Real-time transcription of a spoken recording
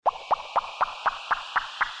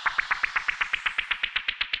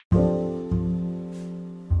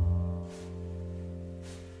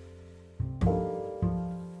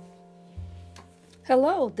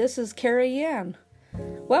Hello, this is KeriAnne.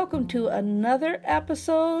 Welcome to another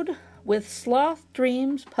episode with Sloth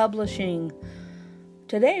Dreams Publishing.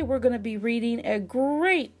 Today we're going to be reading a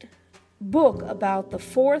great book about the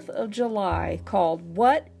 4th of July called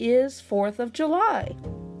What is 4th of July?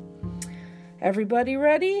 Everybody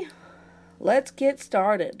ready? Let's get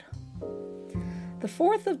started. The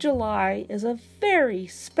 4th of July is a very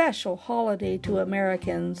special holiday to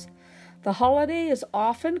Americans. The holiday is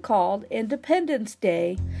often called Independence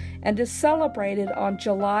Day and is celebrated on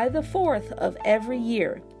July the 4th of every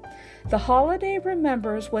year. The holiday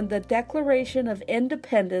remembers when the Declaration of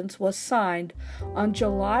Independence was signed on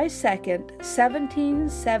July 2nd,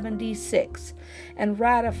 1776, and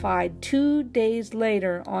ratified 2 days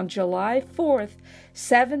later on July 4th,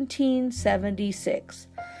 1776.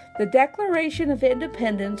 The Declaration of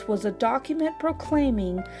Independence was a document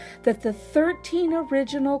proclaiming that the 13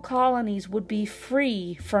 original colonies would be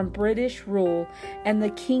free from British rule and the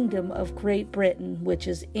Kingdom of Great Britain, which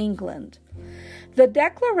is England. The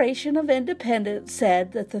Declaration of Independence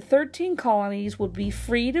said that the 13 colonies would be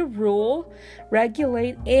free to rule,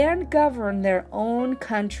 regulate, and govern their own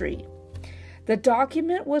country. The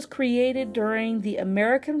document was created during the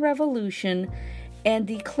American Revolution and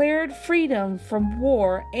declared freedom from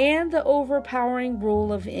war and the overpowering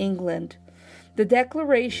rule of England. The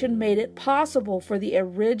Declaration made it possible for the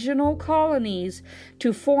original colonies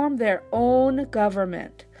to form their own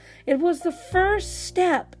government. It was the first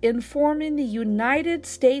step in forming the United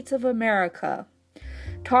States of America.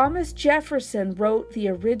 Thomas Jefferson wrote the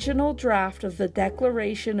original draft of the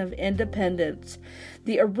Declaration of Independence.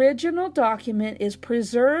 The original document is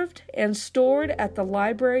preserved and stored at the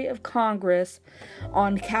Library of Congress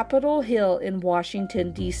on Capitol Hill in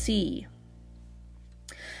Washington, D.C.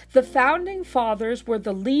 The Founding Fathers were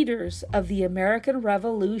the leaders of the American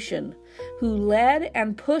Revolution, who led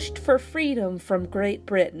and pushed for freedom from Great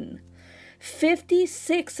Britain.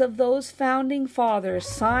 56 of those Founding Fathers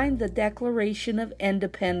signed the Declaration of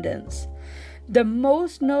Independence. The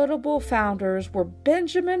most notable founders were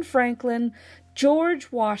Benjamin Franklin,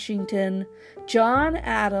 George Washington, John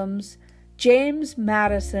Adams, James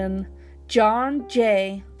Madison, John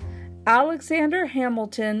Jay, Alexander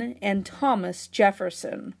Hamilton, and Thomas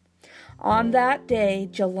Jefferson. On that day,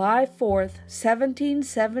 July 4th,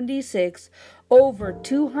 1776, over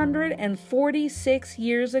 246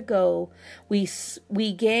 years ago, we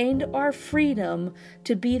gained our freedom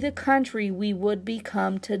to be the country we would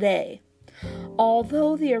become today.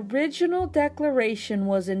 Although the original declaration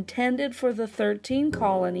was intended for the 13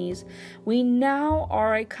 colonies, we now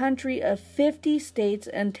are a country of 50 states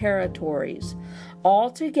and territories.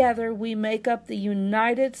 Altogether, we make up the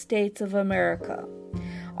United States of America.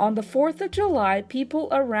 On the 4th of July, people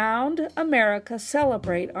around America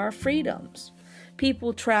celebrate our freedoms.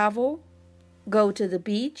 People travel, go to the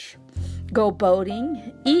beach, go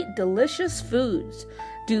boating, eat delicious foods,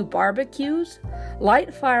 do barbecues,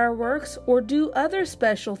 light fireworks, or do other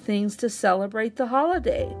special things to celebrate the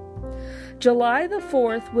holiday. July the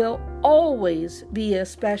 4th will always be a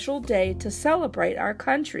special day to celebrate our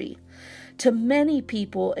country. To many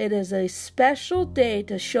people, it is a special day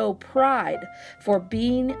to show pride for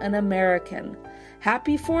being an American.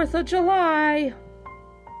 Happy 4th of July!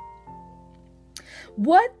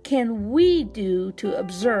 What can we do to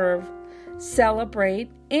observe, celebrate,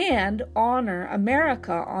 and honor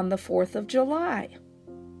America on the 4th of July?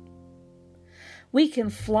 We can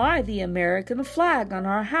fly the American flag on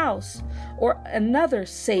our house or another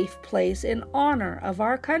safe place in honor of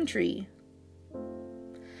our country.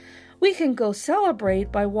 We can go celebrate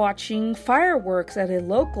by watching fireworks at a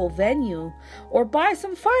local venue or buy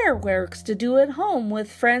some fireworks to do at home with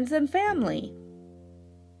friends and family.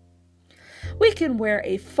 We can wear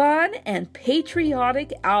a fun and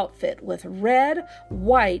patriotic outfit with red,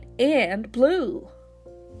 white, and blue.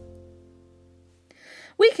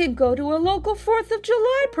 We can go to a local 4th of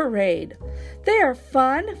July parade. They are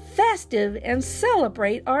fun, festive, and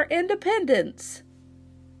celebrate our independence.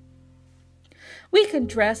 We can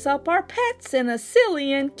dress up our pets in a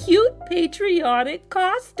silly and cute patriotic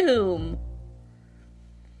costume.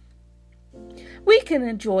 We can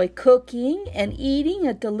enjoy cooking and eating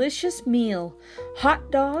a delicious meal.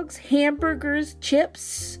 Hot dogs, hamburgers,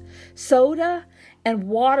 chips, soda, and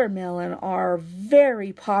watermelon are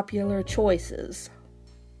very popular choices.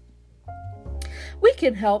 We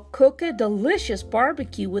can help cook a delicious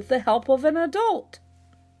barbecue with the help of an adult.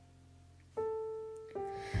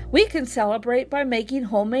 We can celebrate by making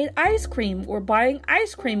homemade ice cream or buying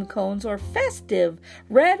ice cream cones or festive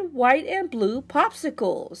red, white, and blue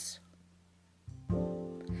popsicles.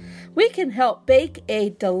 We can help bake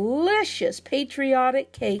a delicious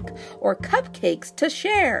patriotic cake or cupcakes to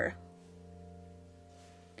share.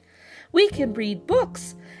 We can read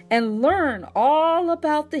books and learn all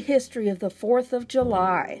about the history of the 4th of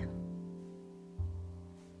July.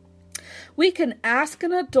 We can ask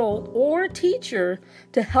an adult or teacher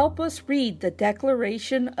to help us read the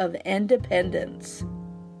Declaration of Independence.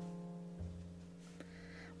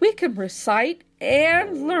 We can recite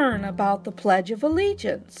and learn about the Pledge of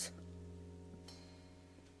Allegiance.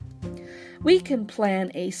 We can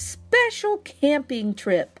plan a special camping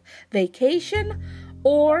trip, vacation,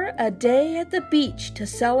 or a day at the beach to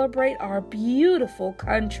celebrate our beautiful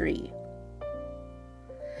country.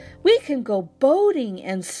 We can go boating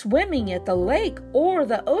and swimming at the lake or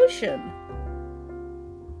the ocean.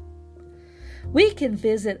 We can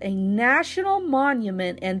visit a national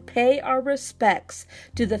monument and pay our respects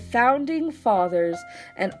to the founding fathers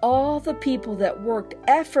and all the people that worked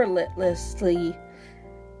effortlessly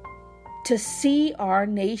to see our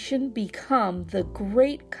nation become the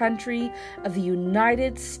great country of the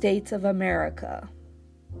United States of America.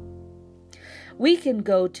 We can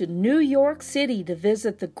go to New York City to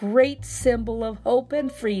visit the great symbol of hope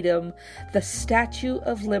and freedom, the Statue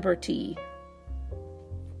of Liberty.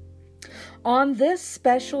 On this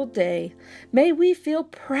special day, may we feel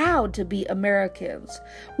proud to be Americans.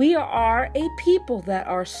 We are a people that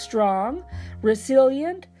are strong,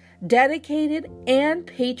 resilient, dedicated, and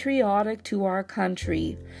patriotic to our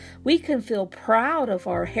country. We can feel proud of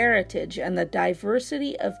our heritage and the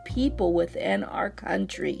diversity of people within our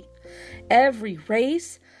country. Every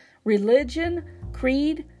race, religion,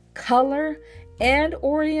 creed, color, and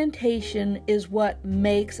orientation is what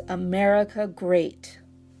makes America great.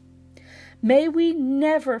 May we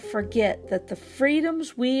never forget that the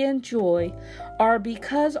freedoms we enjoy are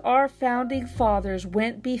because our founding fathers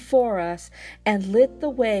went before us and lit the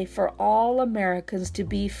way for all Americans to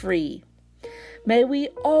be free. May we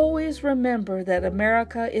always remember that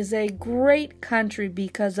America is a great country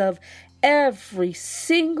because of every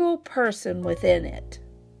single person within it.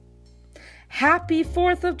 Happy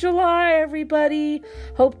 4th of July, everybody!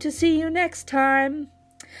 Hope to see you next time.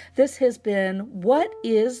 This has been What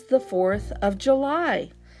is the 4th of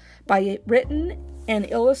July? Written and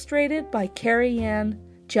illustrated by KeriAnne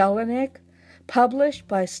Jelinek, published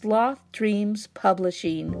by Sloth Dreams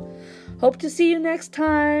Publishing. Hope to see you next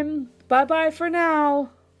time. Bye-bye for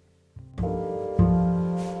now.